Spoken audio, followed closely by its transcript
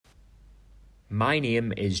My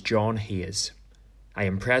name is John Hayes. I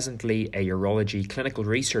am presently a Urology Clinical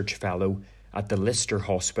Research Fellow at the Lister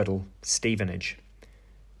Hospital, Stevenage.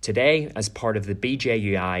 Today, as part of the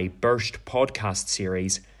BJUI Burst podcast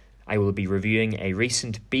series, I will be reviewing a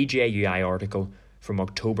recent BJUI article from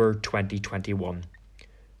October 2021.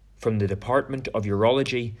 From the Department of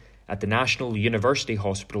Urology at the National University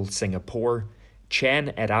Hospital, Singapore,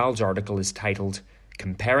 Chen et al.'s article is titled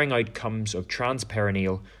Comparing Outcomes of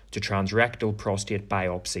Transperineal to Transrectal Prostate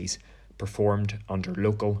Biopsies Performed Under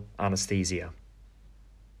Local Anesthesia.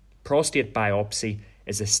 Prostate biopsy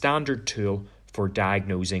is a standard tool for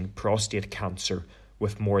diagnosing prostate cancer,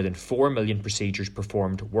 with more than 4 million procedures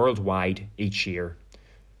performed worldwide each year.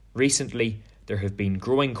 Recently, there have been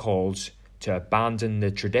growing calls to abandon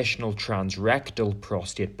the traditional transrectal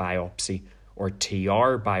prostate biopsy, or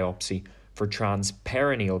TR biopsy, for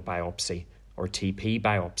transperineal biopsy, or TP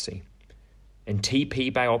biopsy. In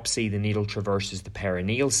TP biopsy, the needle traverses the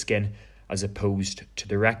perineal skin as opposed to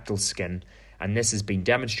the rectal skin, and this has been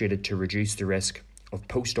demonstrated to reduce the risk of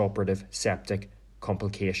post-operative septic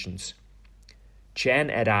complications.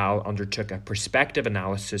 Chen et al. Undertook a prospective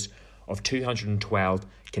analysis of 212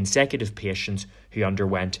 consecutive patients who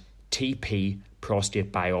underwent TP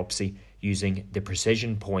prostate biopsy using the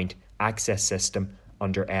Precision Point Access System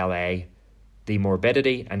under LA. The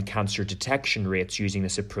morbidity and cancer detection rates using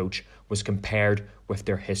this approach was compared with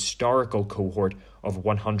their historical cohort of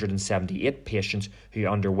 178 patients who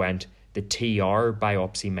underwent the TR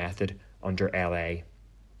biopsy method under LA.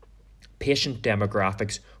 Patient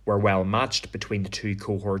demographics were well matched between the two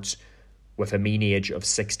cohorts, with a mean age of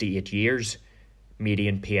 68 years,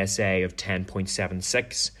 median PSA of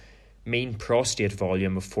 10.76, mean prostate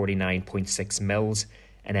volume of 49.6 mils,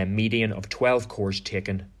 and a median of 12 cores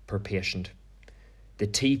taken per patient. The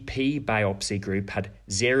TP biopsy group had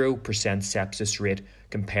 0% sepsis rate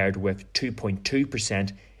compared with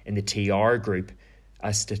 2.2% in the TR group,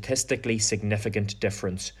 a statistically significant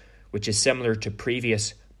difference, which is similar to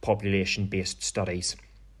previous population-based studies.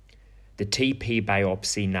 The TP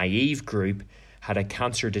biopsy naive group had a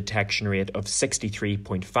cancer detection rate of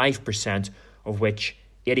 63.5%, of which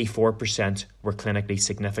 84% were clinically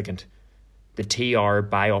significant. The TR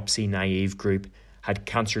biopsy naive group had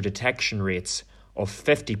cancer detection rates of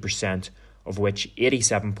 50%, of which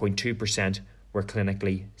 87.2% were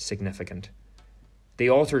clinically significant. The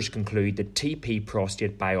authors conclude that TP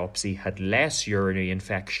prostate biopsy had less urinary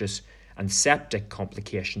infectious and septic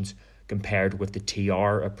complications compared with the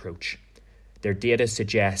TR approach. Their data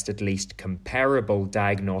suggest at least comparable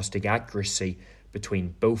diagnostic accuracy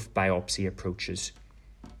between both biopsy approaches.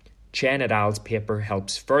 Chen et al.'s paper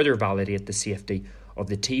helps further validate the safety of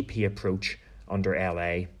the TP approach under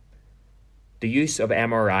LA. The use of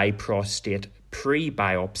MRI prostate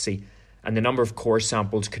pre-biopsy and the number of core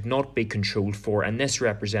samples could not be controlled for, and this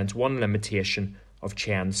represents one limitation of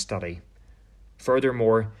Chen's study.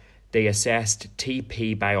 Furthermore, they assessed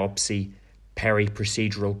TP biopsy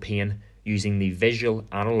peri-procedural pain using the visual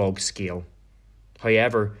analog scale.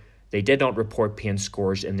 However, they did not report pain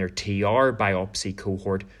scores in their TR biopsy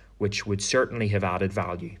cohort, which would certainly have added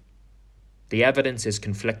value. The evidence is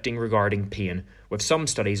conflicting regarding pain, with some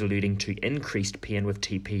studies alluding to increased pain with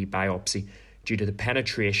TP biopsy due to the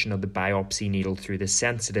penetration of the biopsy needle through the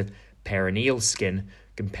sensitive perineal skin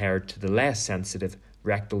compared to the less sensitive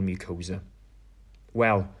rectal mucosa.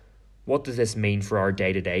 Well, what does this mean for our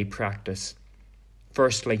day-to-day practice?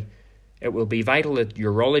 Firstly, it will be vital that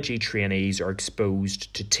urology trainees are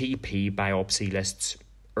exposed to TP biopsy lists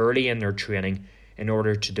early in their training in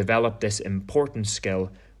order to develop this important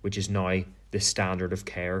skill, which is now the standard of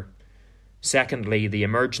care. Secondly, the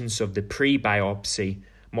emergence of the pre-biopsy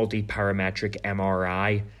multiparametric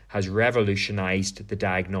MRI has revolutionised the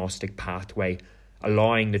diagnostic pathway,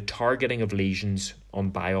 allowing the targeting of lesions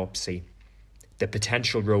on biopsy. The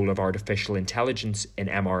potential role of artificial intelligence in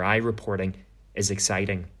MRI reporting is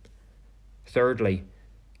exciting. Thirdly,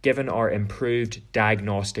 given our improved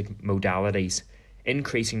diagnostic modalities,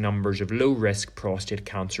 increasing numbers of low-risk prostate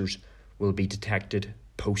cancers will be detected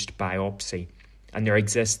post-biopsy, and there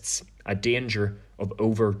exists a danger of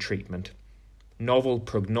over-treatment. Novel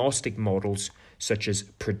prognostic models such as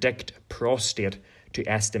Predict Prostate to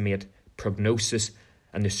estimate prognosis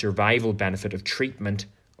and the survival benefit of treatment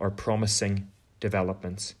are promising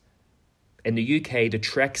developments. In the UK, the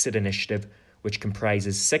Trexit initiative, which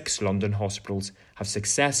comprises 6 London hospitals, have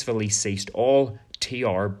successfully ceased all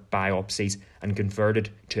TR biopsies and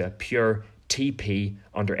converted to a pure TP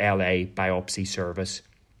under LA biopsy service.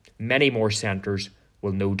 Many more centres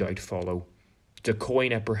will no doubt follow. To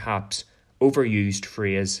coin a perhaps overused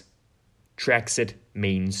phrase, Trexit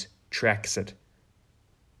means Trexit.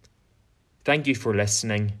 Thank you for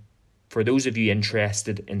listening. For those of you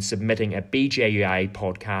interested in submitting a BJUI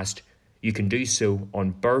podcast, you can do so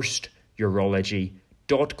on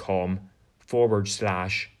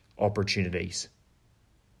bursturology.com/opportunities.